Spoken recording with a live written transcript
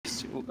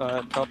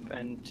is top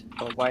and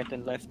white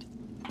and left?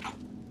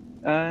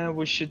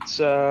 We should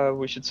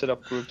set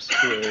up groups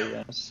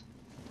here. Yes.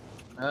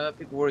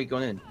 People already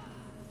gone in.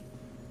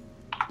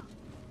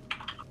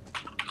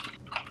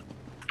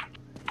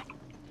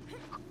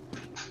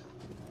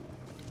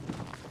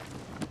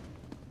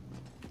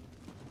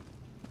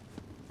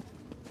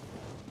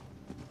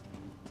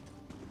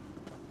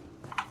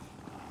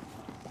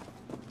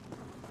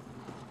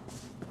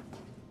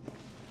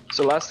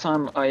 So last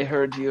time I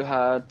heard you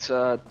had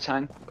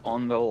tank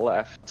on the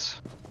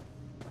left.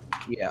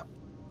 Yeah.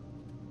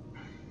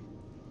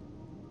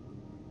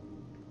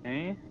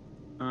 Okay.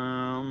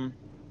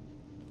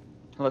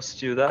 Let's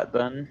do that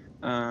then.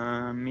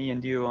 Me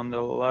and you on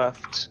the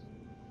left,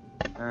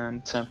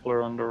 and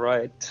Templar on the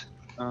right.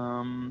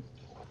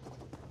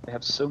 They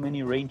have so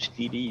many ranged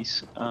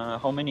DDs.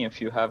 How many of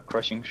you have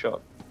crushing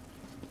shot?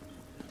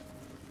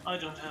 I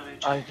don't have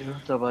it. I do,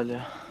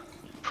 Tavalia.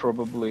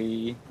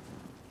 Probably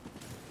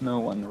no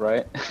one,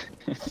 right?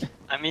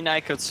 I mean,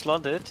 I could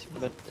slot it,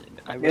 but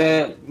I will.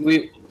 Yeah,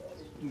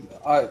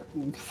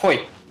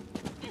 Foy.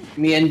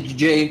 Me and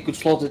Jay could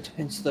slot it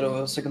instead of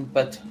a second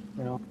pet,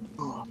 you know.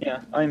 Yeah,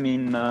 I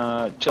mean,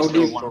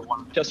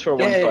 just for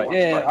one Yeah, fight.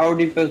 yeah, our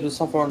defense will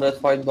suffer on that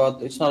fight,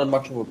 but it's not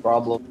much of a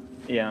problem.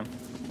 Yeah.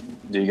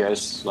 Do you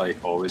guys like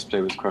always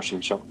play with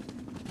crushing shot?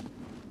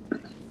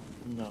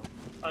 No.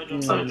 I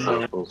don't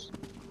have it.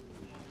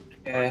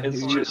 Yeah,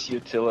 It's just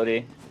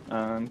utility,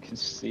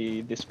 because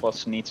this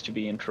boss needs to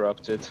be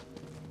interrupted.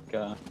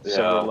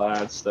 Several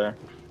ads there.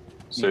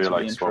 So you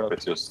like swap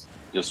it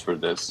just for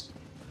this?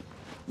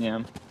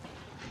 Yeah.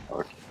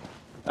 Okay.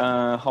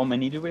 How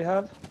many do we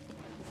have?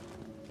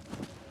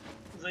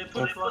 They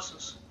put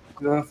pluses.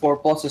 we have 4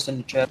 pluses in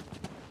the chat.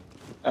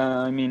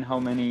 I mean, how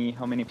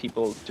many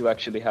people do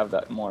actually have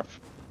that morph?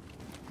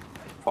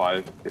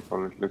 5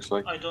 people, it looks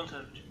like. I don't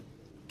have it.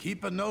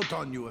 Keep a note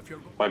on you if you're.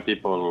 5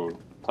 people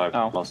type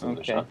plus in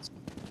the chat.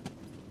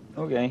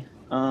 Okay.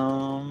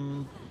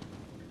 And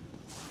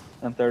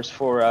there's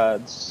 4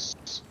 ads.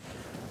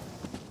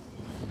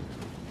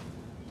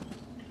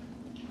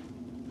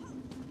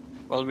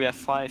 Well, we have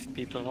 5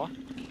 people, what?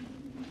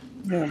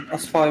 Yeah,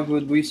 us 5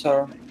 with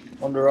Weezer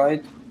on the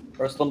right,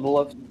 first on the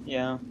left.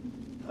 Yeah,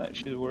 that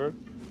should work.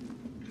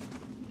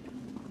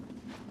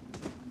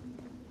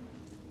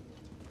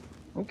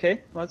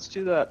 Okay, let's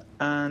do that.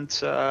 And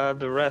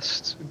the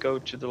rest go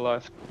to the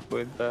left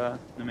with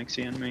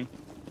Nemexi and me.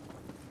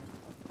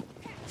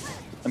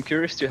 I'm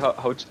curious to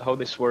how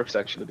this works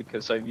actually,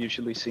 because I've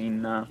usually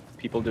seen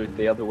people do it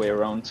the other way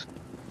around.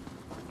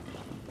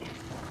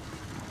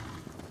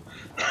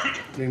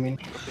 What do you mean?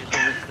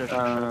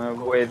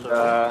 With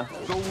The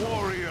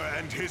warrior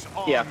and his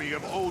yeah, army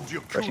of old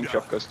crushing Yakuda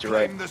shot goes to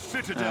right. claim the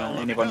Citadel of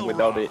Anyone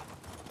without Elra. it,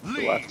 to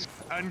Leave left,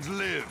 and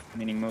live.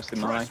 meaning mostly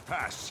my.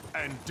 Trespass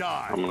and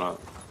die. I'm gonna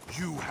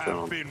You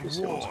have been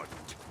warned.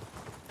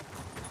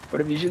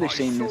 What I've usually My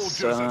seen is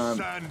soldiers of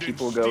sand and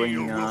people steel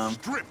going, will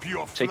strip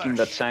your taking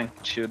the flesh.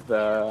 tank to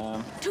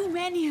the Too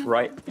many of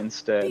right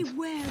instead,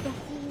 Beware the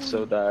horde.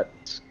 so that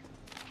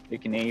they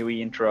can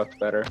AoE interrupt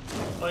better.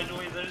 By the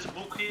way, there is a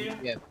book here.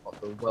 Yeah,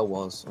 what the well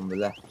was on the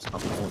left.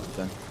 Up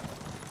the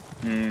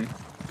Hmm.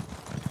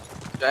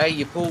 Jay,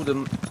 you pulled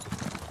them.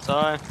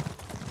 Sorry.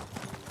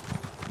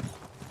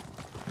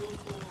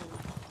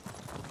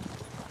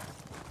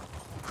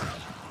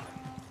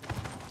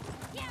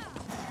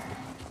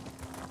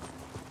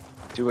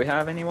 Do we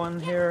have anyone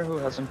here who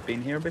hasn't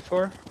been here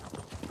before?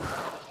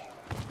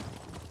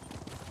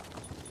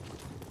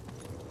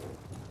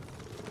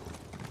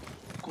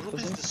 Group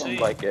is Doesn't the sound same.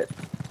 like it.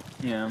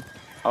 Yeah.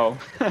 Oh.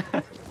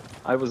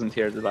 I wasn't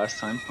here the last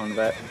time on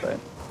that, but...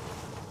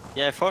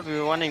 Yeah, I thought we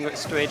were running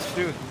straight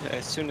through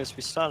as soon as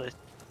we started.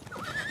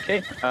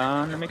 Okay,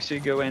 make sure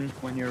you go in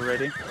when you're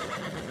ready.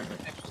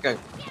 Let's go.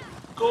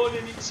 Go,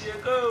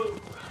 Nemexia, go!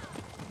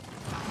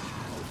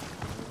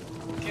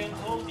 Can't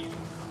hold you.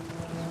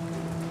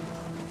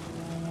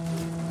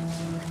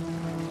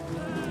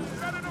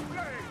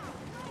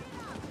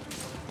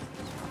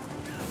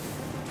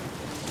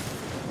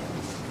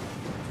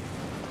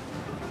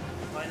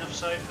 Line of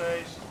sight,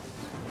 guys.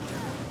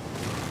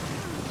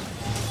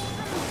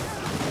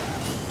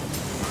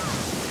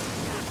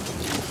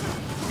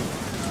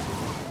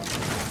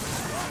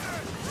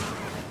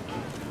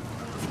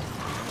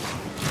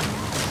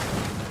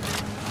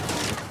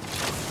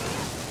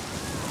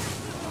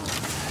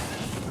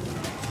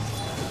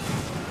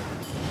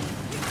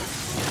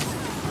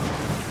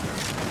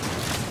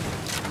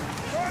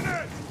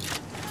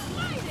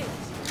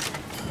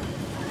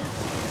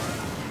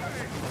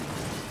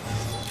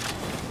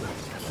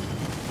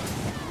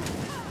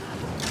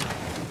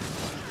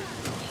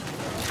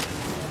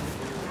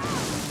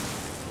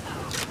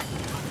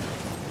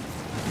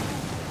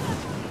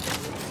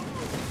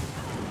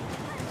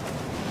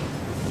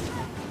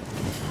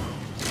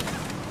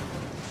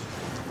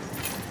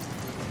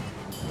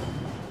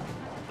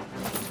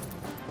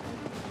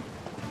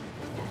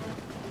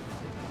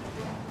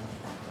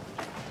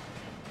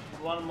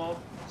 One more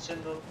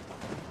single.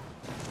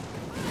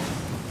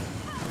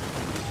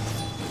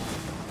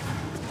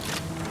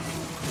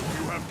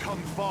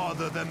 come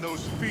farther than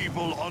those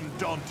feeble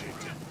undaunted,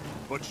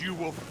 but you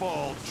will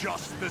fall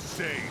just the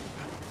same.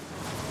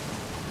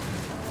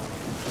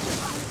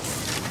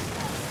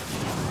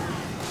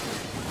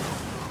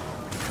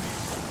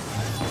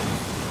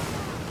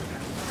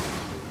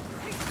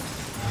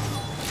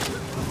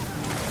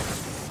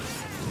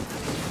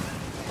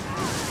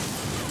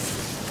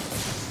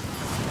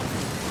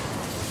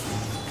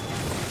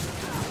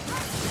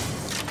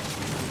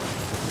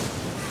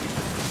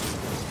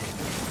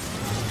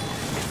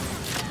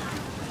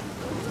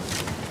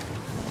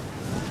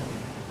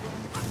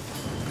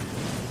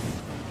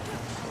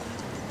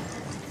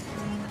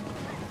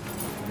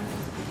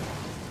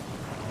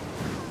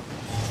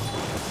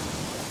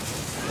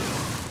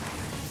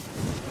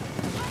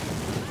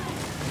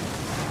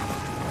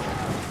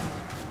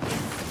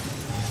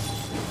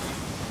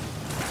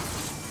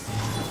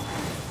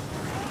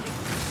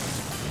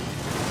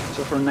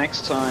 So for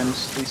next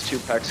times, these two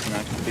packs can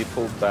actually be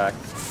pulled back.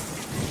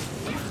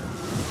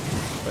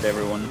 But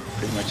everyone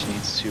pretty much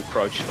needs to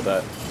crouch for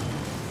that.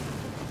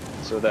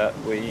 So that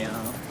we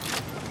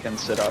can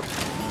set up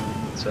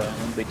and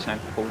only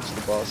tank pulls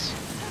the boss.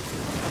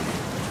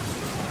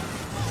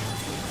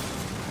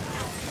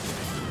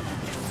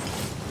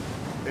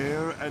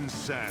 Air and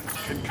sand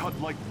can cut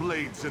like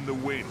blades in the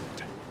wind.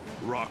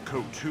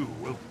 Rocco 2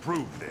 will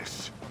prove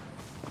this.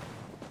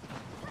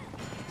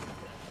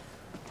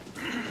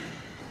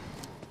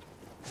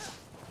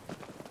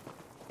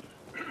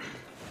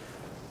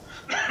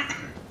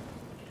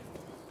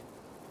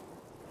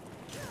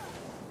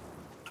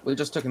 We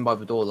just took him by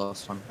the door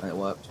last time and it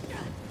worked.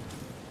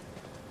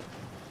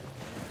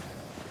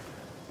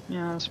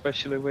 Yeah,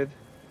 especially with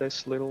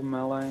this little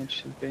melee, it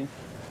should be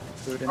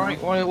good enough.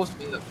 Alright, why wasn't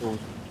me that cool?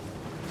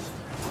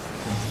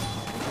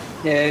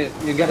 Yeah,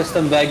 you gotta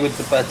stun back with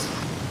the pets.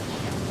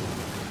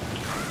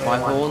 My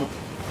horn.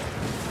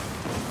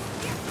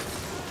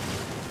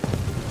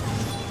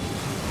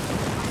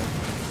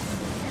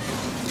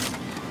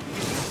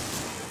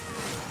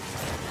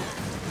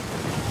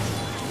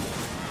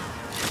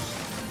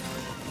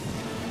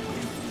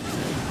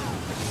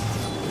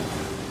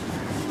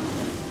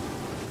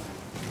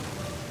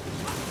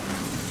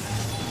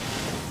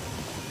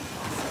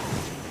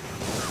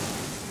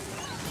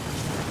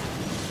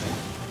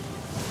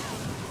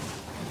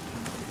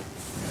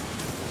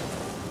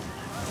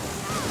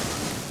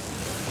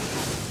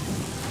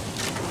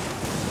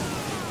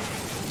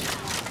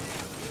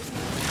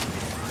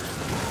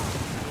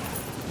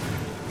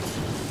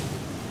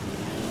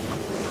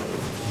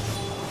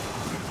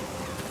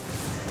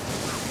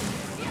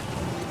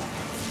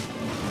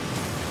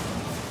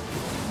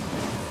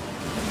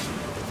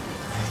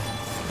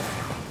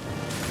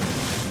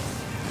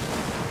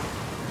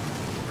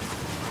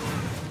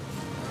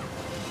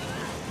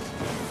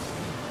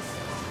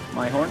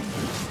 My horn.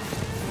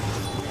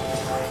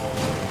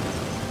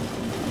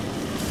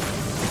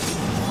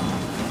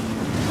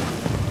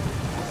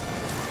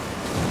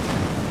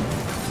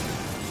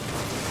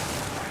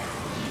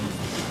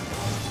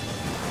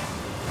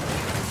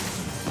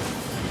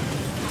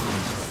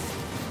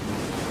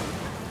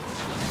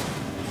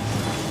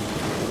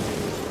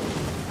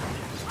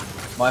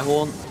 My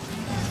horn.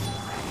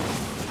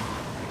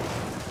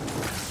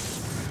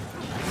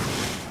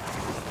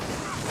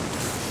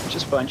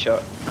 Just bunch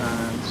out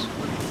and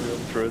reel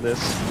through this.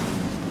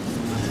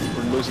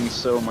 We're losing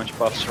so much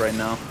buffs right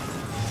now.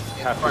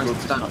 Half the group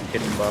is not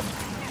hitting buff.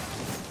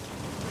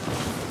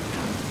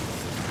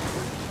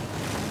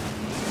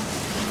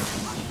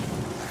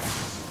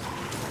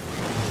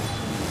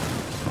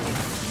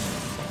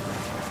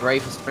 Ready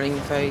for spring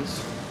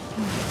phase.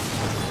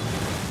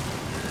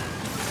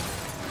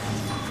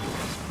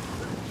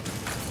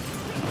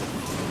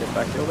 Get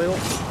back a little.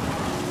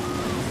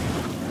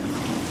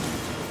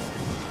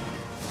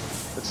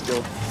 But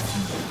still,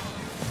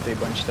 they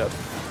bunched up.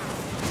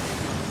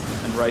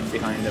 And right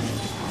behind them.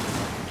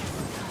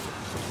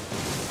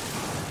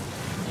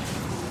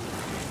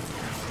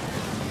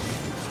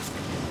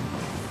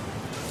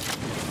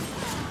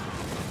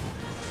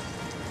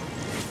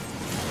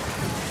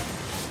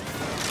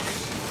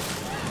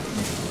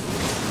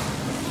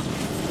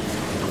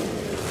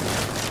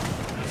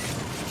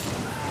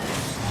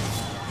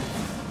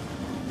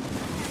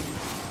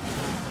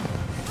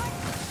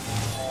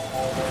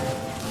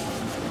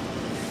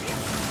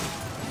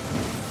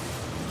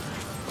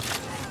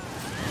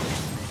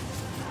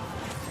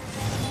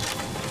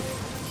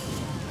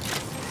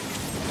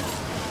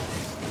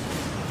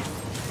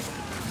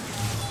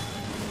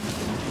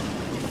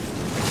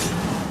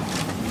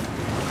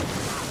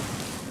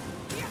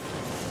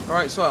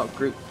 Alright, so out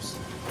groups.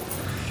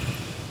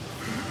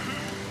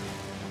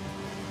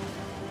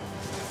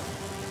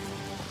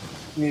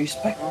 You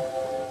respect?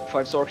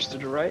 5 orcs to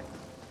the right.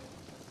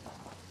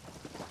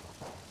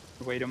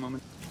 Wait a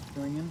moment.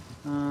 Going in.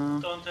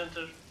 Don't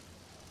enter.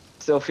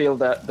 Still feel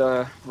that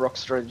the rock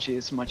strategy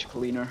is much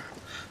cleaner.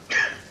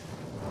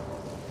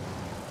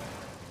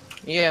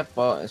 Yeah,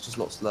 but it's just a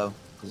lot slow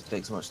because it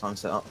takes so much time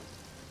to set up.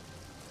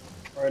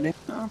 Ready?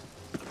 Oh,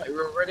 Right,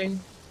 we're ready.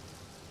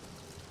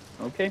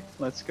 okay,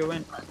 let's go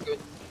in. Right, good.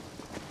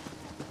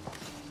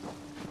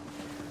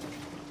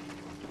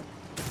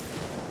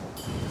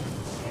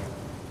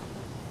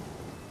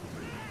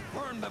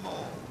 Damn them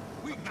all!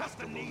 We cut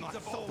the needs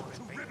of all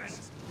to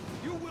ribbons!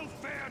 You will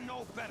fare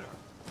no better!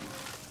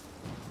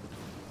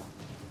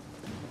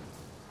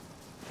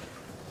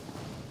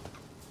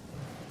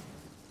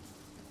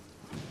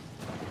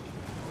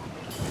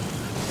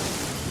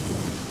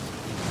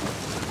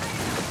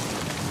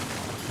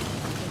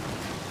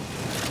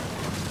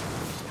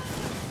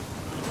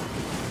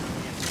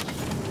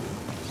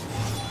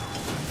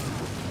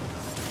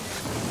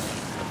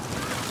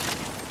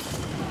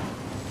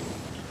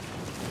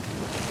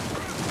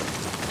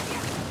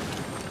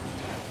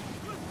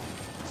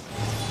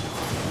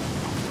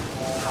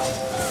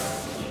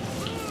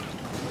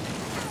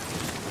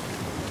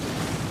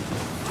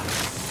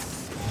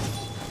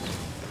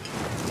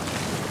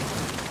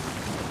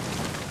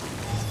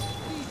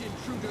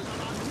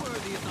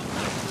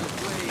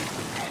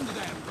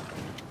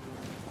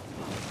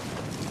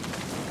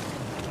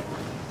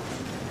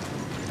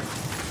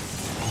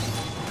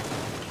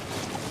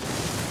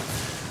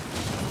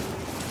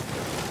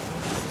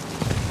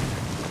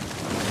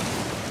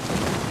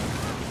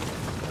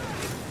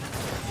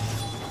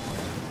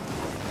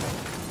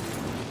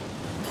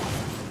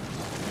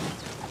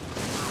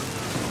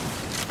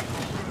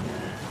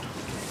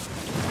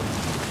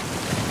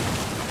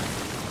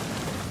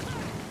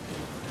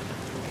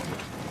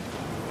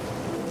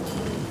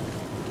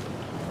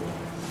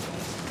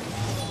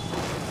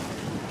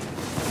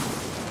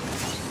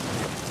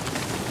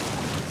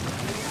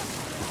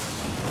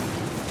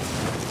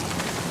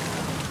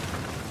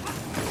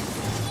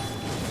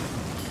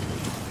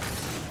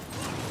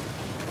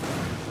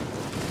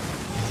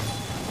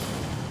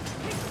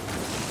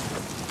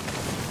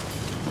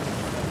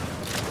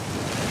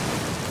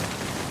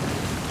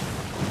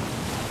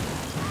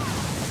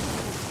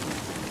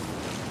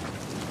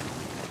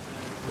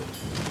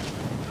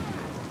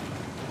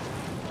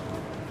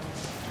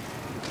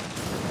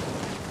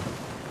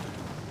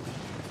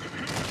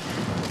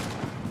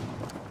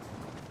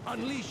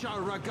 Unleash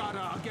our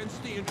regatta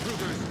against the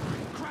intruders!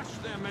 Crush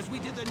them as we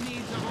did the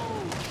needs of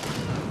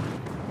old!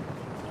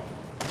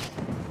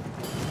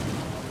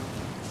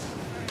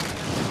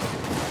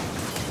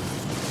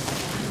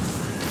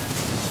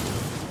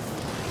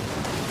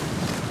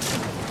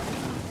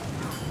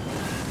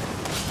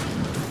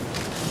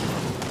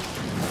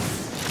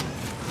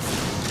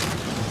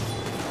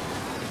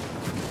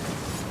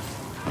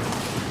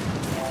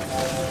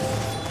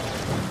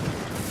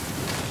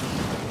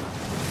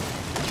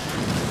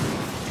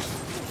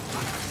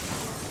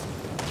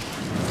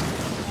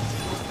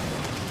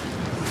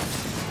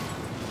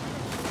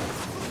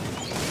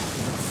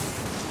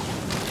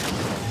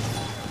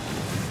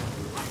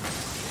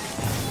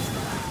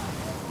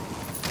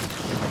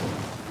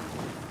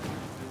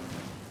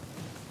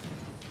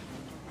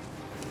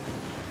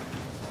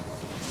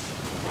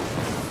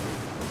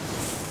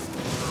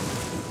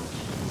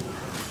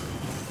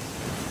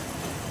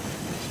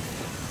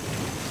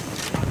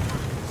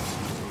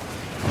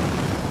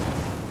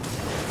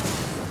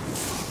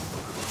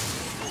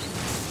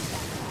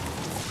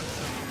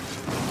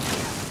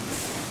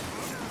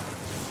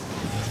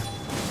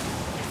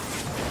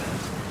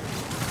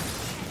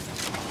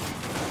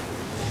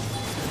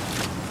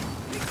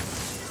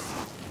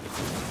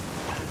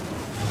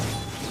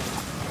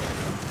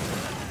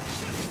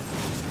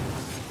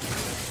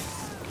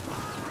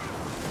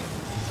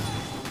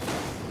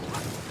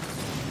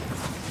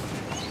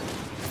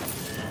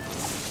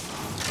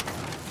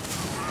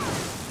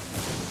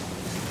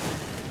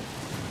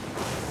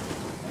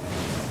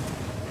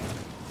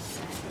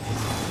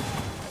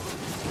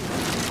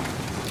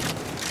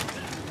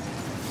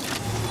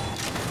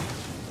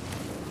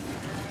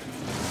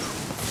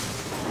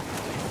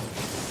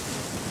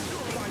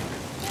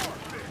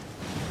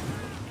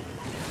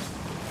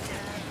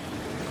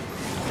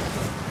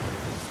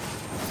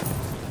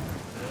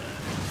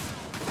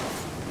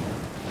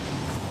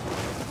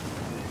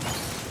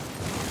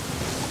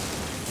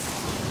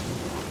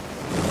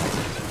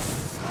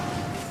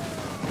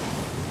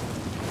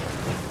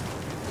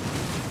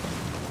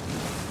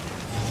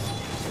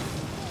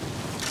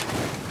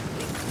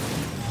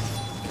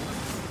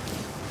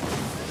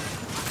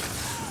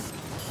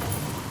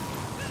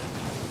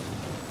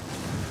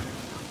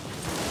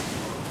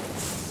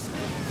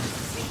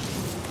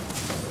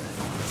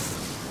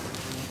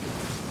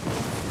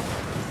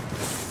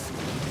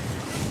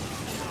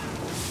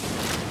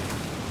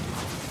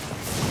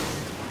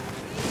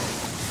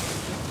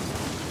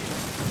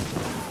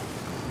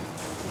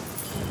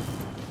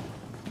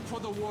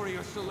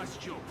 Warrior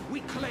Celestial,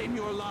 we claim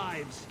your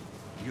lives!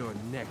 Your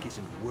neck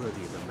isn't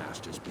worthy of the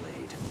Master's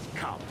blade.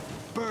 Come,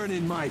 burn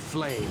in my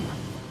flame!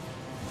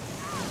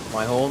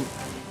 My horn.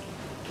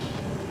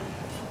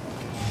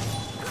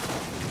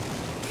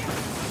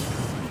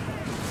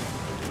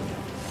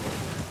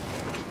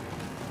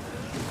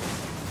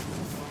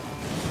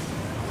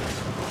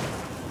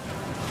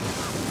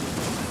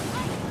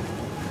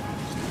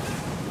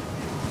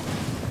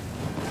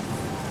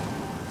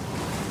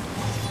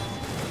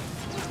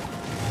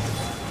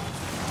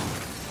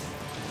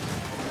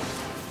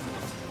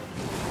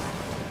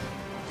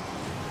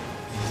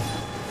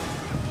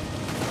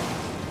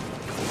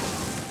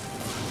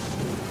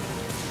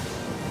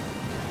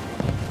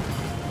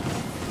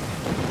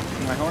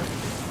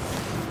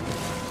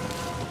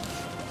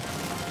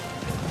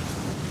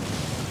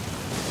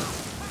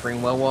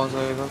 bring well wars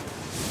over.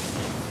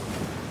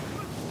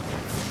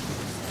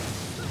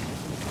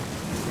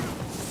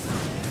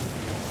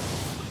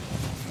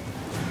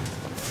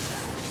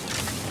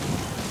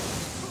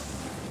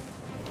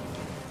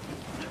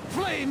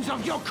 Flames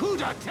of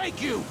Yokuda take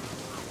you!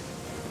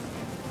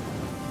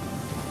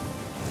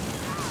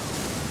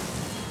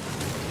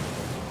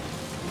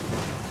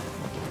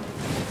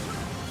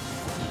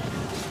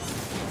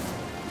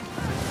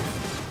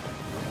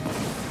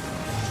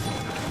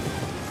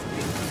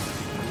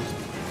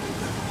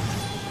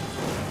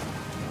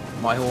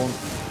 My horn.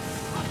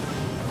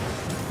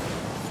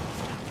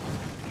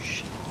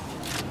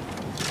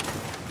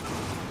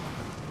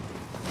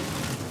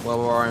 Well,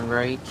 we're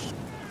enraged.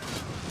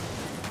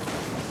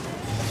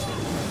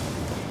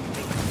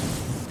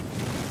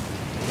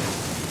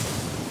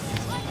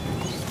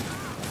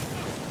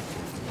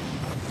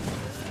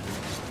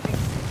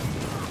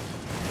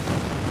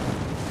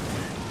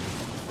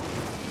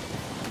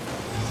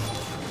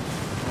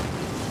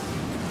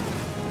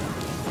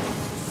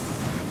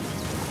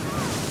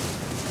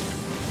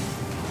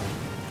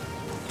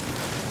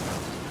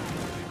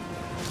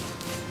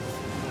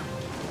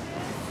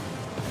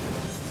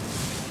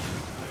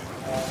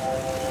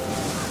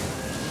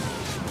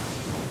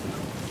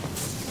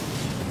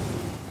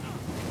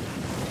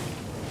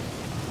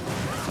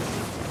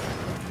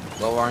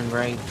 Well, we're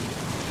enraged.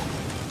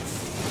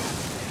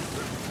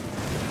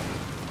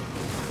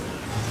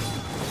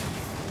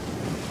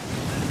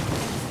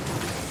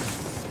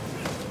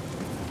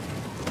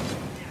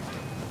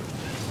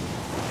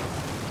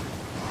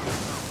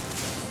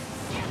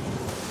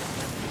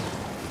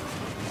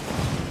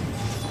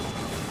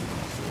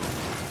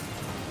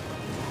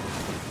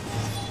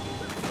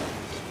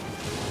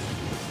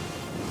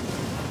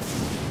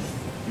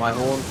 My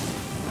horn.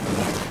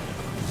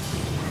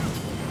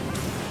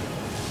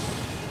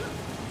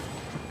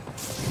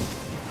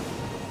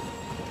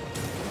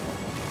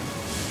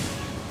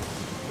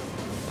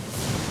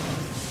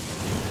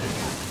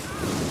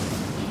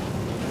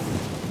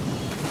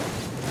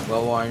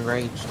 Well, we're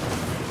enraged.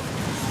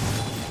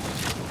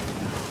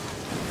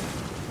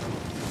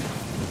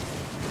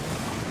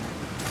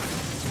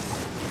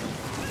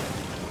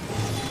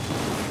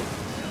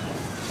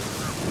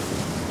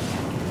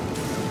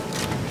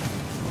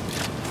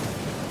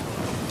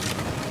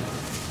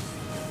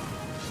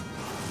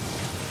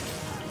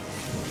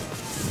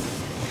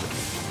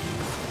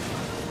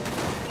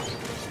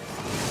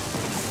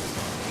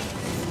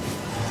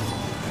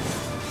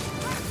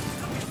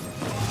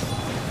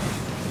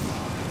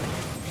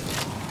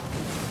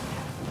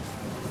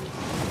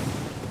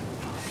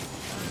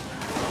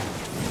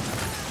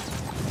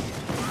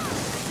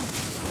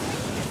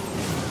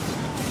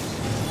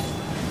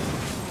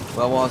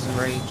 Well, was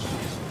enraged.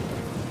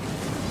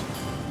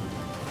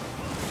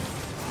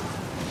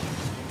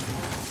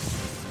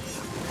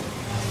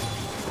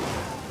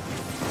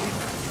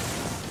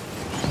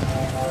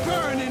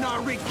 Burn in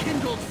our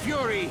rekindled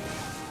fury!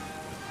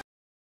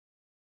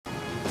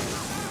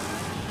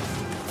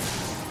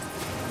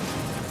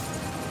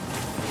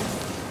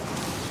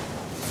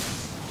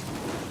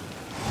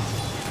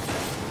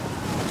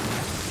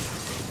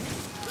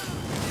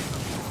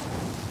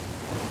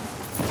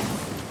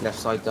 Left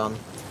side done.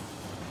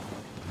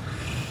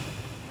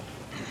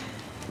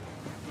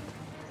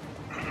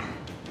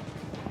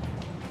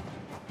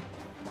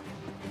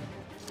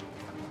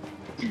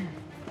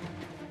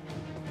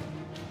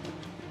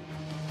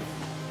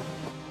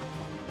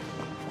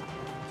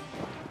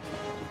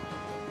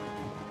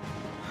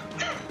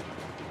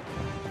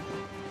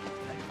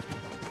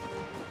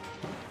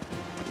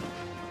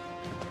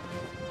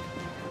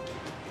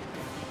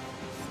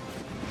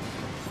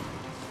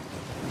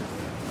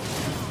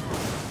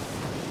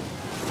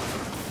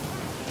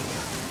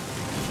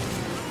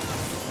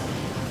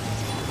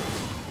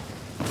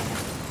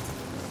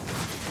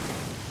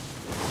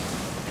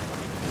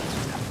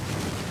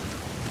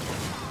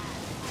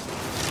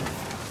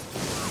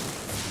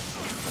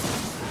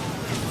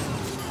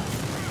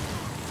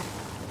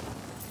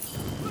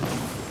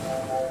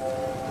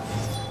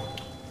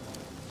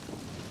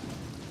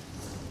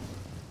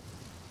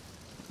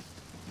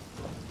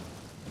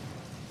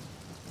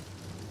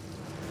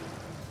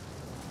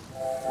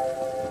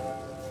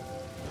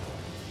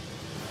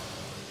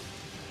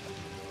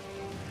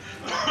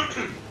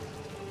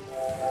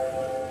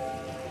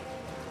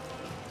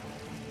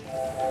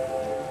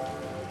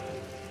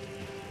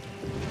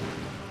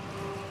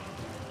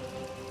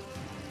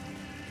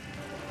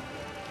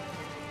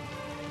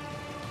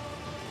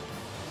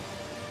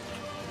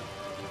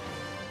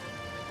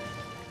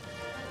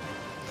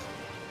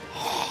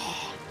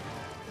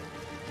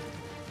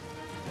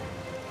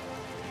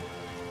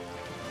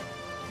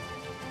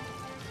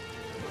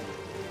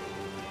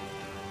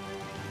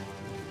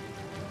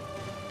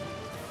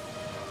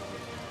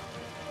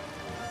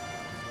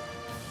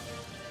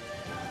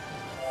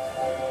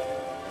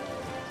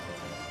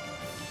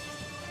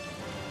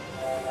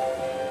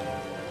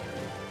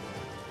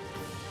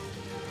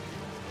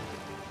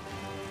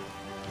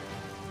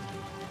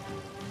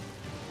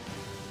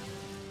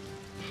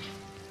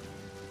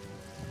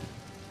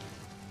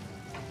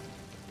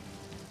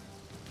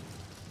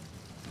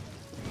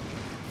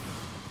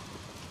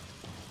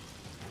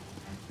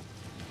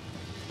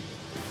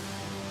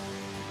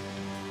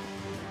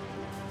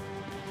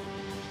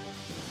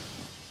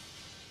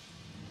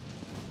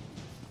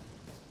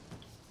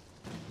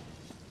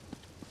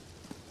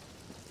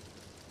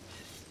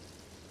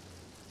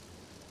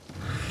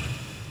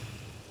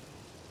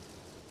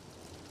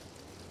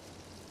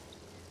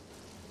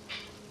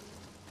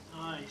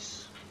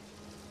 guys.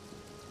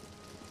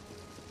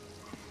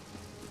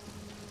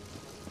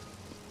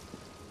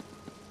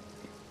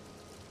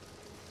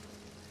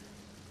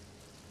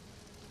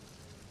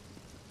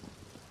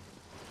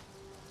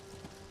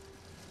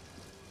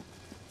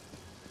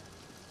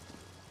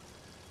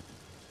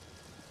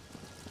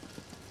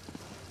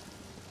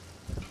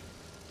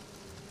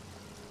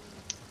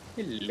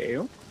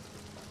 Hello.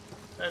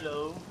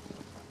 Hello.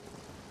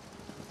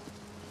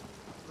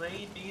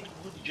 They did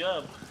good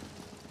job.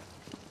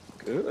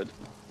 Good.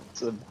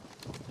 It's a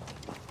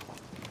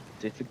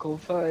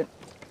difficult fight.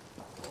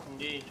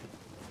 Indeed.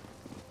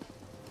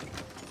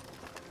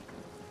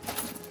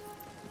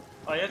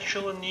 I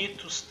actually need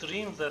to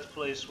stream that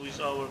place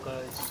with our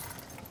guys.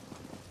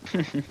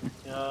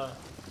 Yeah.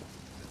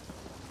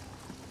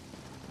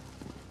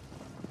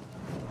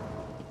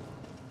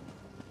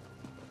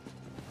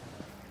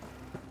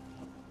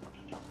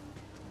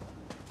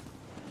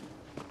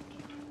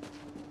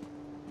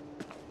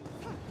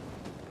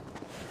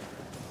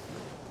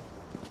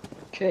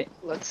 Okay,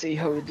 let's see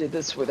how we did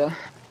this with a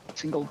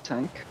single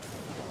tank.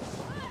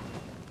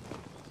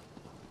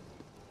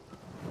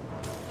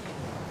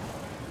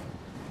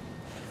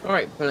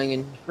 Alright, pulling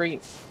in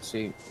 3,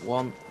 2,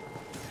 1.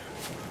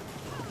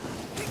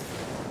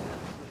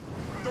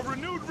 The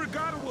renewed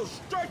regatta will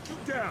strike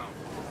you down.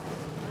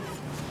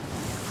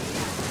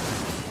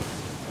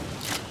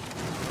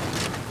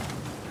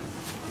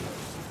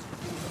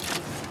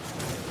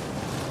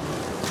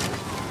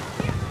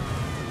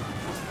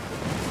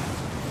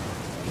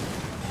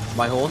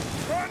 My horn.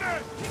 Burn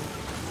it!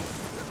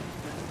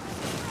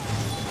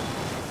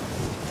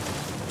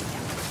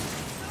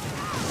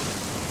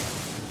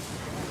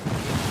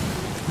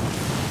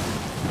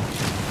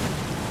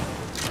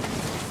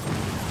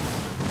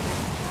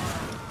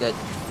 Dead.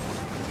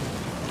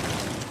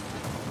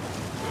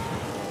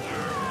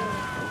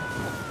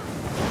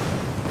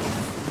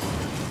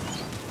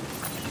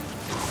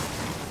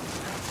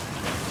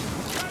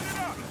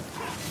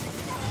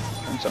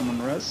 Can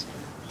someone res?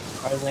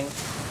 Rising.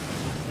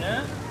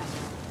 Yeah?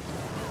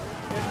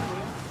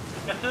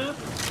 Careful.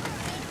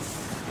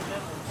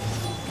 Careful.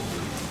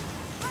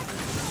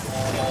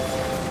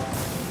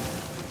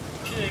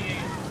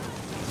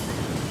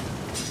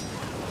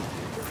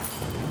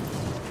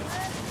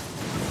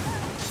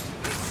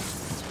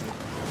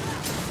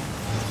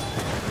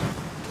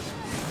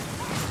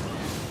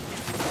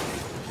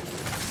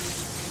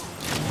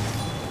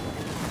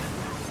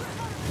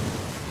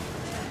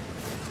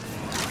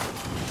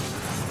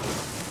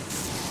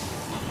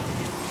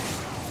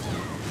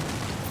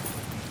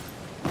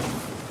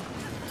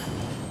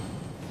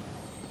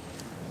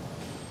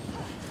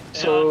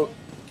 So,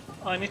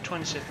 I need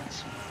 20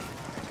 seconds.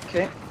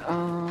 okay,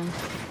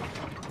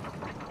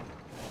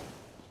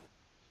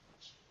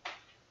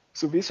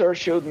 so Visar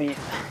showed me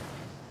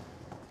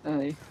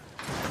a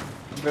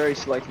very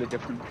slightly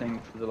different thing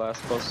for the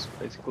last boss.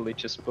 Basically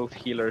just both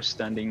healers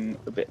standing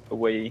a bit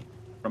away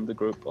from the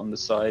group on the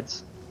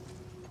sides.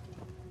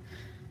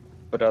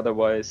 But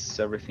otherwise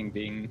everything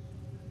being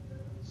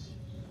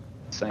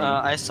same.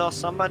 I saw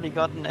somebody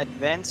got an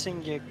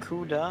advancing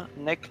Yakuda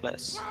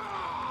necklace.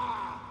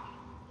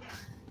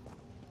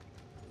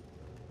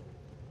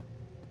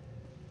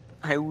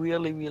 I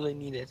really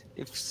need it.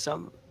 If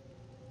some...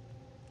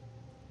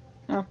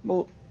 Yeah,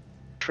 we'll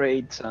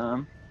trade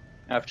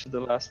after the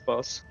last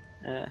boss.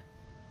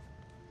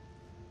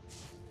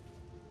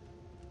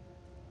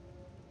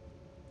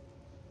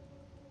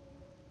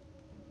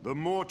 The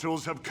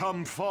mortals have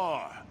come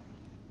far,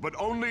 but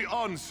only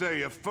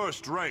Ansei of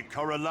first rank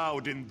are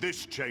allowed in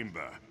this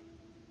chamber.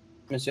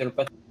 Monsieur le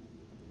Pat.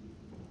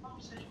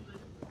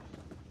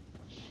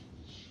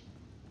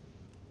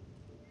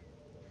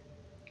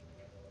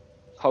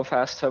 How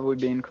fast have we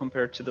been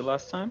compared to the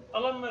last time?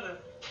 Alınmadı.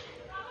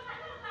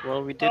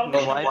 Well, we didn't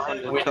Well, wipe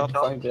on the We top. did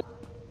find it.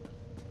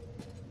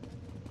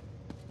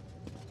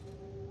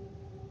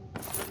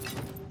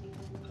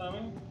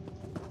 Coming.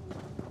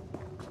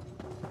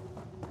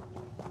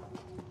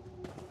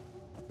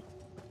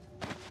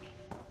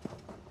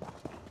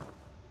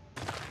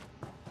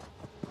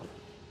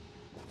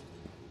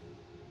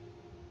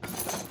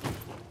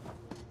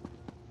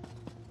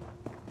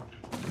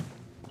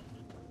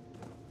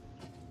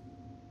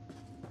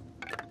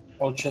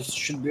 All chests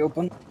should be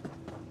open.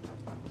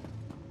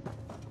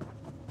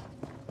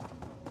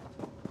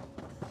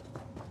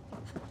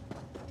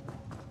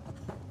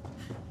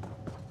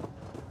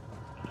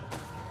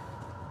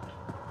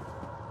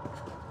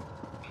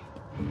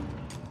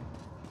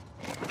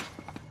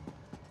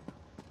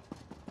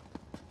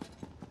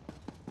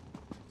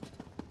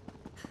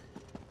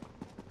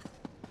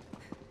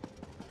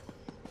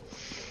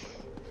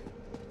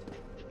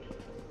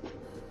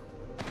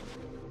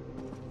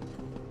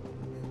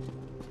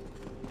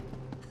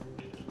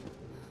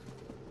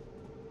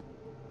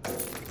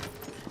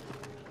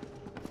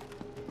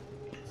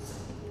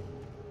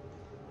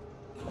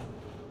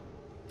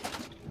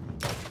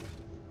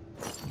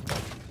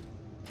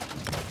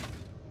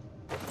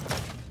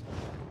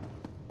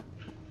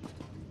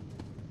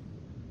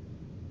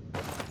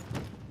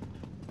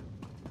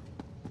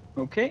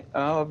 Okay.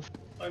 I'm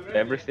ready.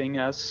 Everything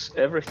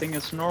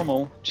as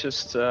normal.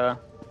 Just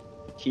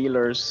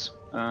healers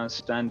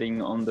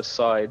standing on the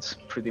sides,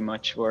 pretty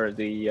much where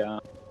the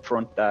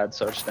front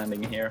dads are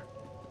standing here.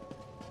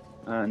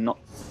 Not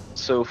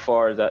so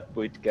far that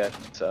would get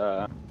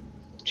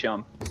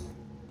jump,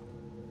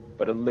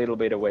 but a little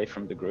bit away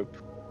from the group.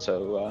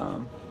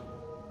 So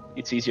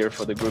it's easier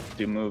for the group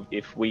to move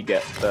if we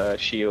get the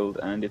shield,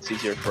 and it's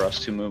easier for us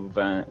to move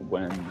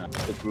when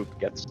the group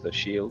gets the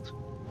shield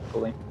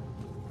fully.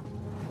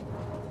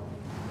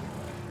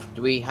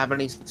 Do we have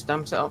any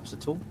stam setups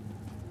at all?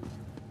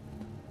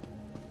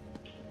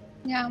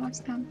 Yeah, I'm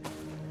stam.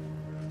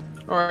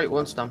 Alright,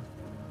 one stam.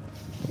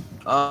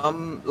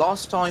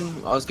 Last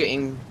time I was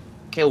getting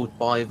killed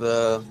by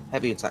the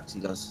heavy attacks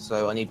he does,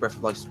 so I need Breath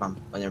of Life spam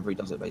whenever he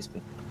does it,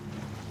 basically.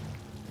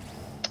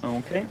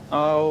 Okay,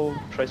 I'll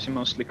try to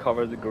mostly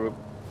cover the group.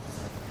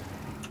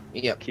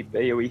 Yep. Keep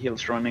AoE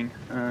heals running,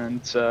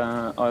 and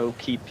I'll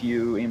keep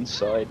you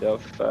inside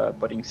of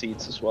budding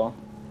seeds as well.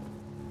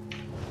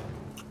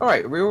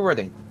 Alright, we're all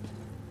ready.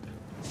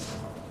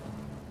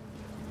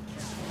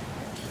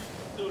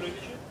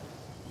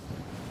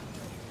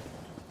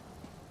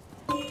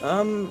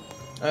 Oh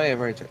yeah,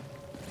 ready to.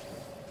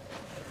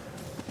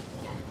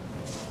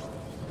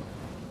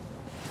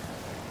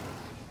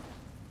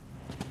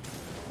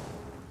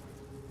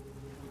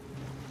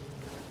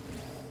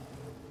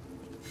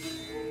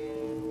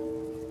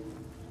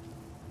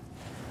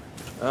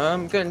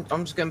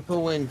 I'm just gonna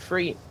pull in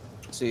 3,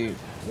 2,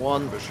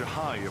 1. The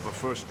Shahai of a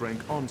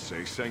first-rank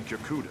Onse sank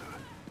Yakuda.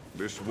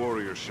 This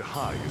warrior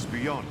Shahai is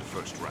beyond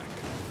first rank.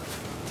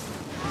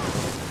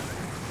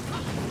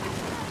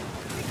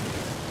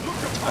 Look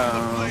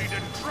upon the blade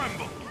and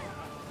tremble.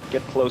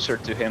 Get closer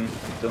to him.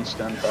 Don't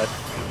stand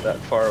that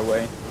far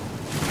away.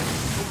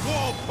 The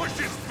wall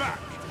pushes back.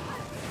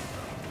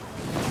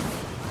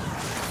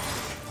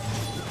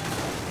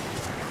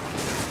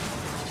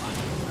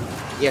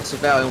 Yes,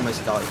 yeah, I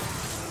almost died.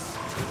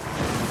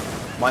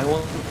 My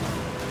horn.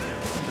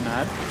 An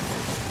ad.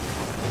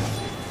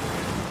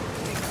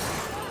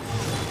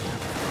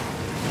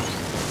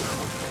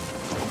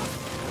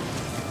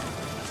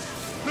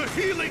 The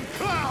healing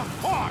cloud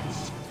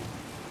parts.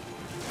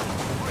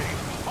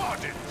 Brave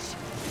hardens.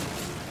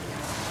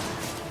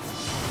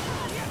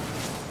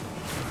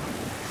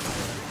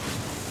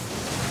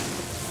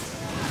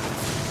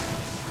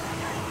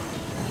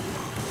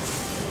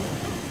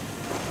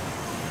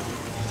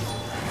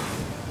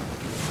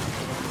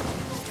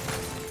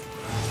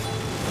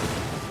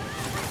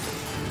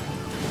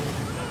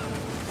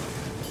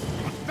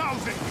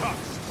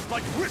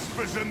 Like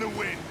whispers in the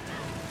wind.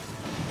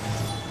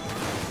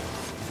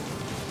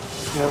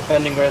 You're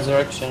pending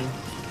resurrection.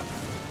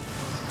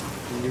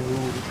 You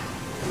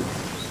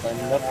sign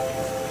up.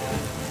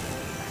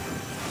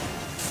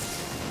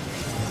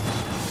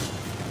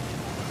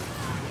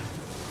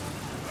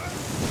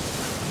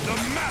 The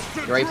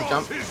master you ready to draws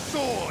jump? his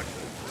sword.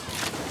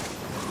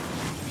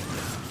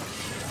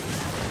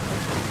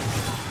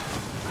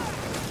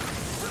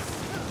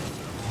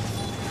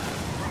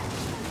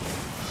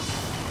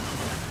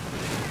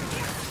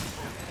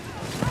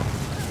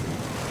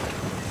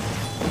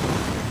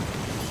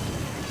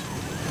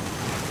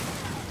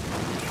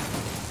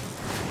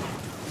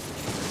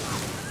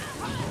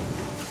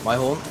 My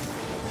horn. The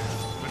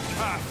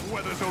path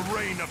weathers a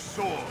rain of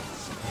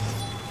swords.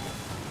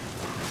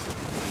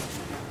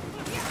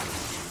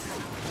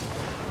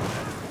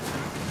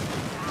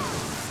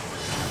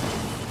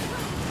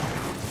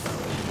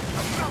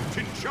 The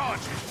mountain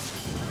charges.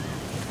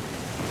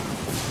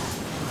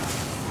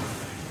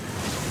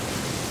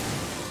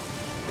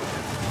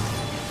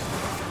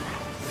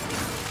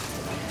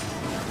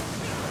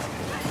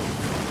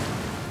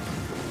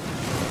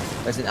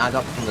 There's an ad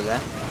up under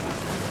there.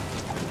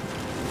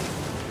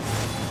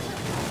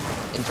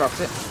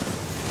 Interrupt it.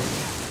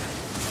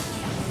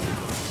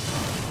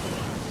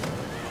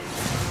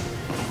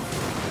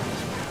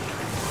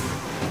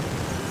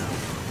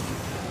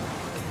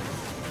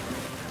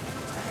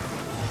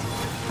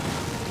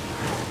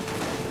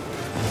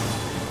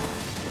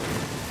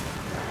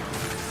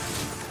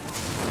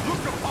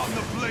 Look upon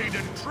the blade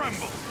and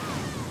tremble.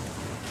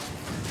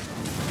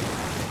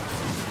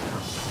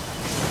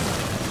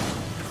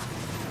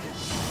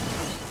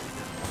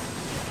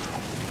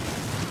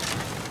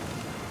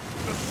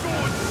 The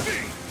sword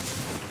sings.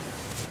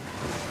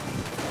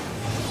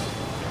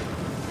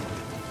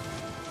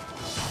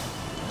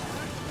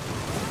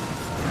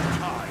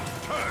 Tide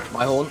turns.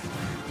 My horn.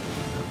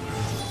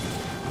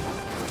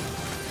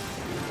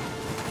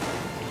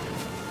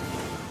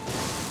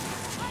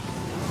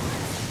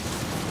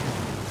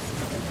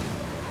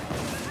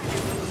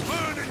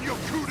 Burn in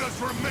Yakuda's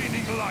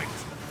remaining light.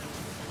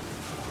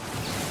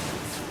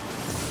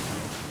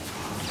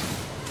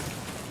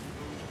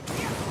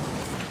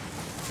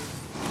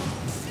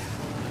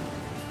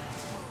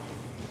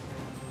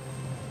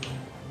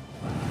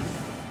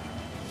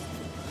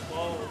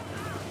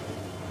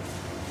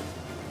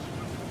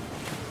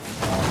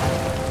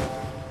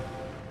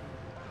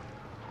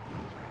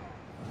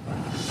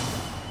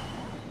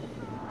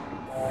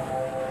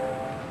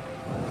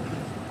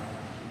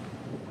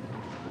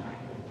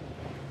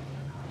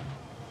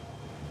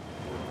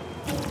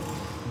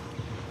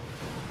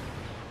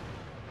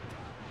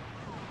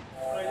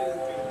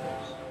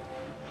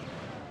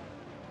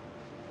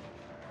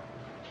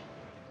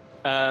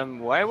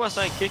 Why was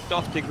I kicked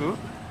off the group?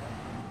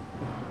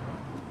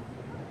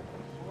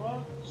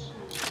 What?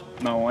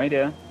 No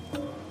idea.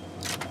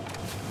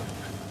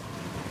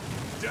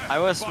 I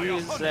was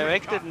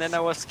redirected and then I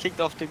was kicked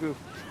off the group.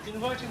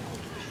 Inviting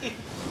could be. If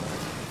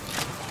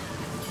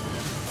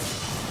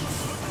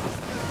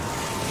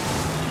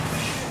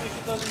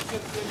it doesn't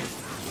get ready.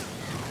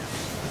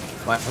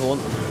 Right, hold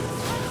on.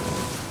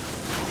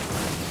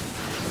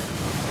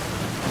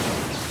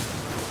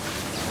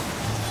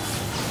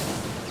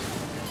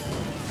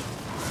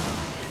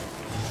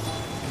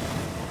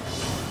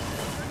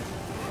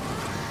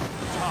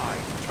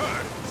 Tide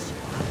turns.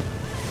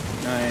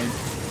 I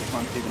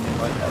can't even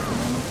invite that at the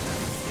moment.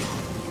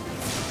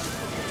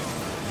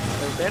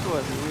 Well, that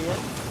was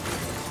weird.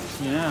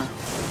 Yeah. I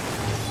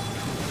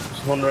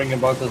was wondering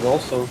about that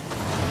also.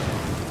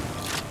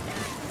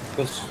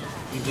 Because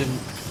you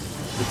didn't.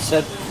 It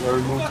said were Got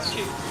removed.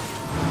 kicked.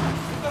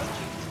 Got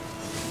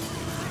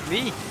kicked.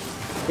 Me?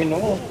 You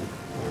know.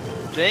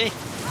 Jay?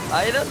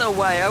 I don't know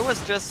why. I was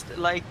just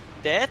like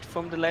dead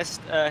from the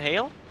last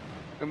hail.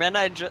 And then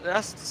I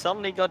just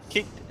suddenly got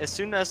kicked. As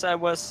soon as I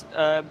was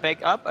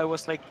back up, I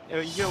was like,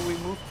 you're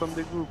removed from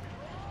the group.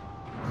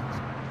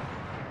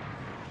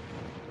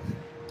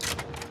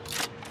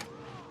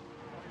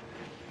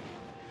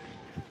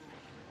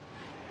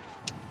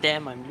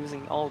 Damn, I'm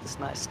losing all this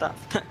nice stuff.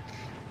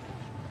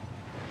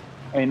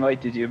 I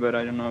invited you, but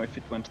I don't know if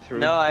it went through.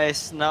 No,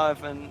 now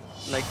have an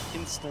like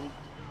instant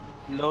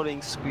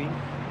loading screen.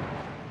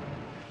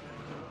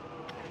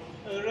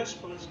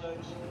 Response,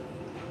 guys.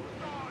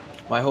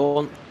 My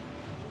horn.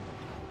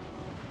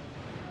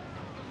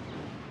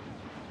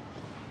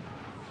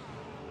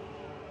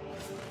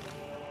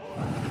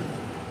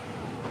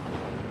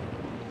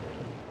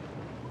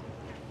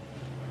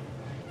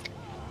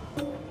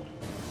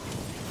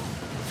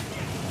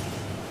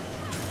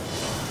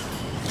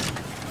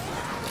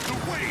 The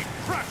wave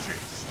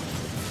crashes.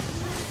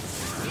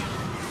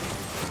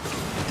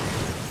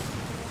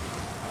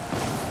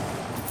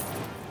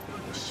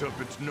 The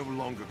serpent no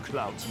longer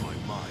clouds my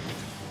mind.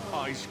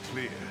 Eyes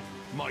clear.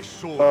 My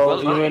sword.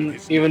 Well,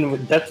 even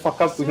with that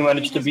fuck up, we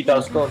managed to beat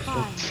our score.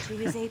 So. To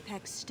his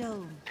apex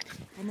stone,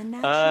 and the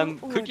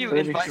natural Could you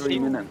order invite 33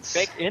 him minutes.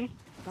 back in?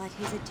 but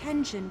his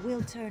attention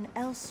will turn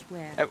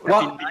elsewhere. That would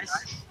What? be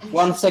nice. We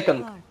 1 should second.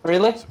 depart.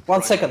 Really?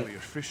 1 second. Surprisingly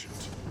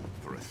efficient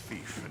for a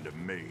thief and a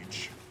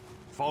mage.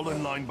 Fall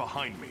in line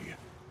behind me.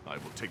 I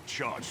will take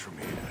charge from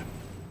here.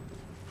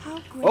 How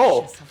gracious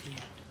Oh. of you.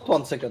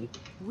 1 second.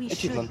 We should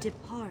Achievement.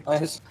 depart.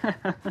 Nice.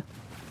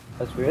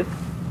 That's weird.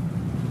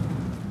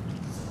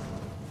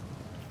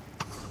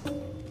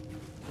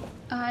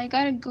 I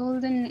got a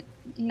golden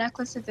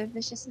necklace of the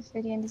Vicious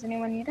Ophidian. Does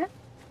anyone need it?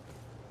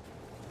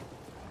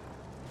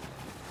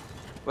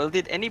 Well,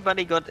 did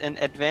anybody got an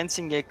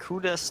advancing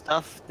Yakuda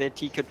stuff that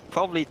he could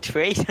probably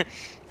trade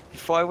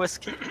before I was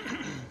kicked?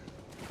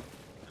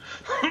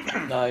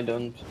 No, I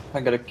don't. I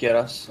got a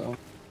Kira, so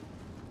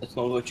that's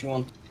not what you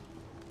want.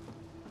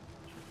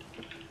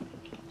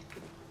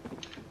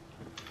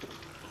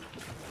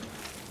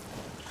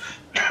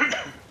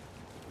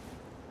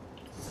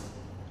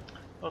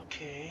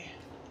 Okay.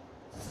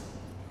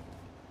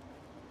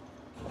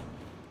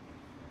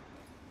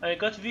 I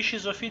got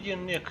Vicious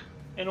Ophidian Nick.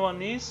 Anyone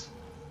needs?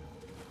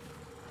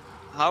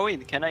 Howie,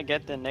 can I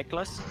get the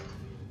necklace?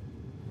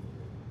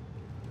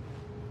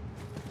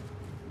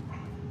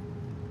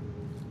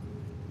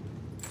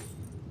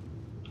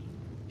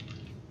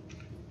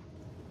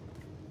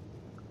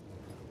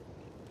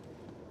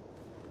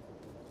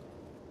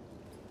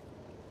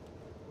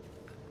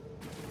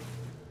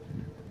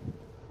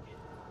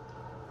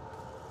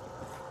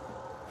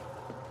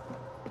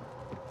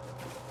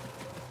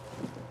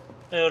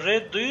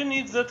 Red, do you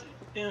need that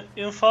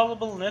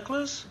infallible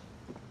necklace?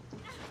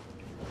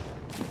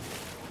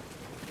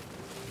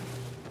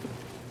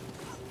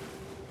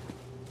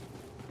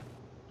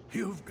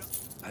 You've got.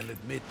 I'll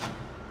admit.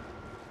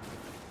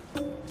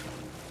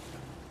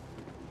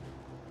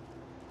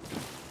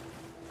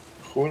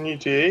 Who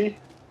needs A?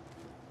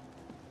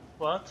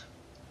 What?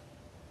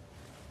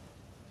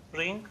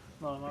 Ring?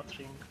 No, not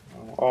ring.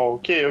 Oh,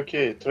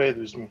 okay, trade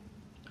with me.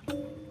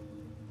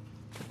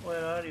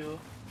 Where are you?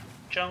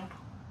 Jump.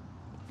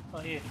 Oh,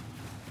 here.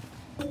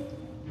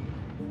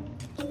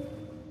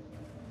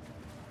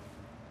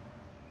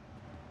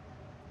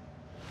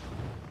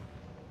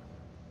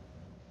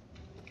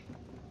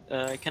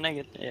 Can I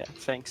get? Yeah,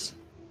 thanks.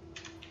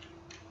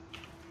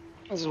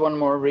 There's one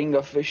more ring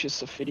of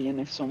Vicious Ophidian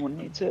if someone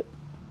needs it.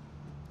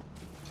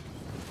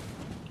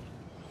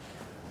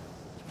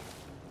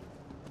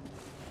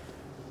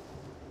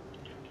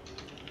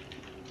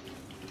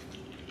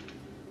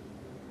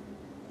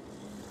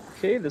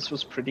 Okay, this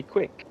was pretty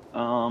quick.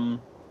 You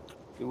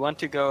want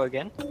to go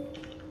again?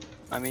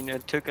 I mean,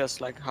 it took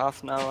us like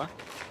half an hour.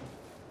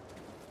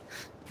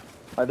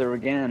 Either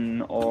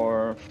again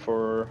or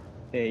for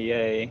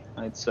AA,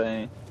 I'd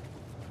say.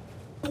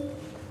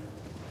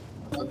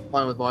 I'm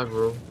fine with either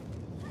rule.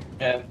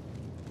 Yeah.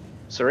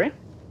 Sorry?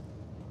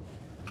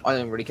 I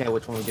don't really care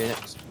which one we do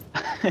next.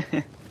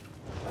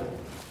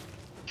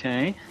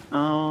 Okay.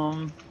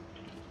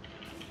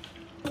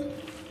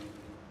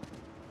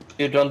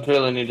 You don't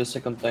really need a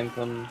second tank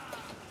on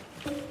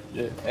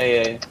the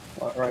AA,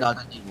 right? No, I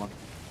don't need one.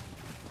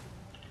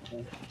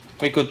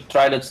 We could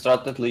try that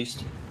strat at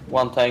least.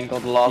 One tank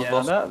on the last Yeah,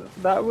 boss.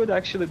 that would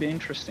actually be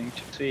interesting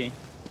to see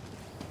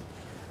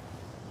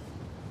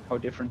how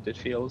different it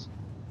feels.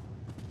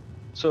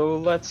 So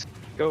let's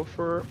go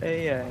for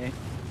AA.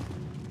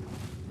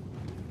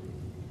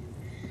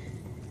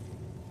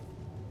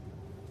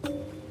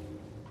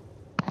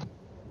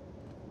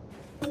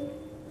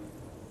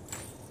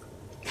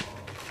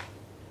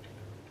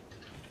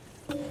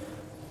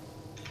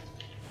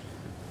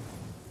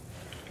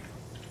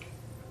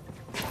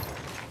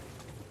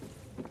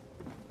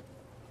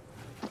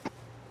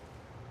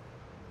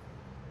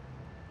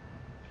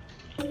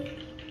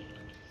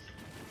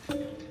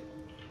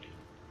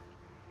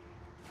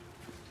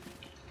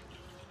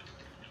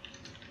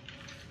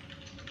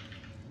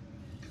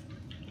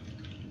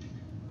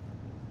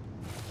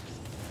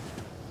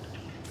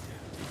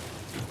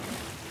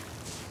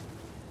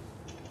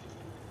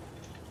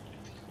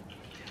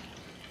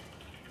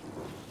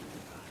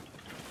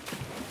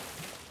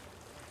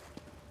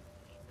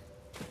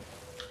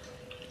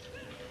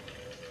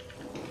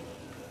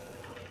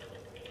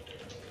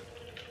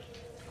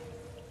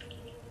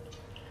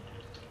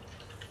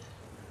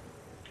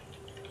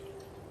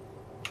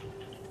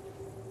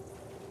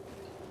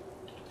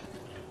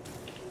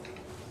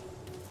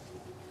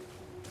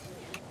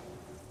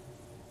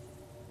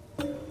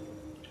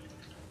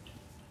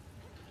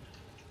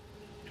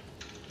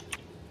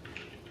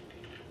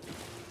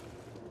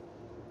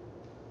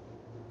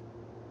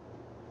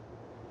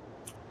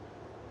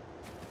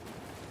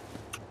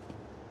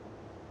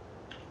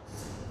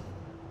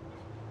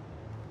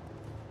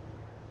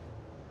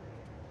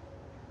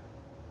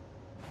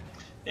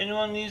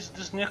 Anyone needs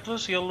this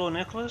necklace? Yellow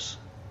necklace?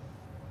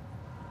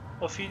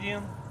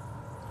 Ophidian?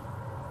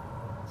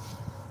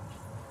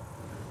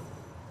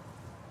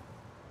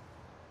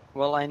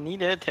 Well, I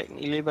need it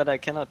technically, but I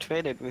cannot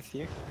trade it with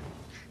you.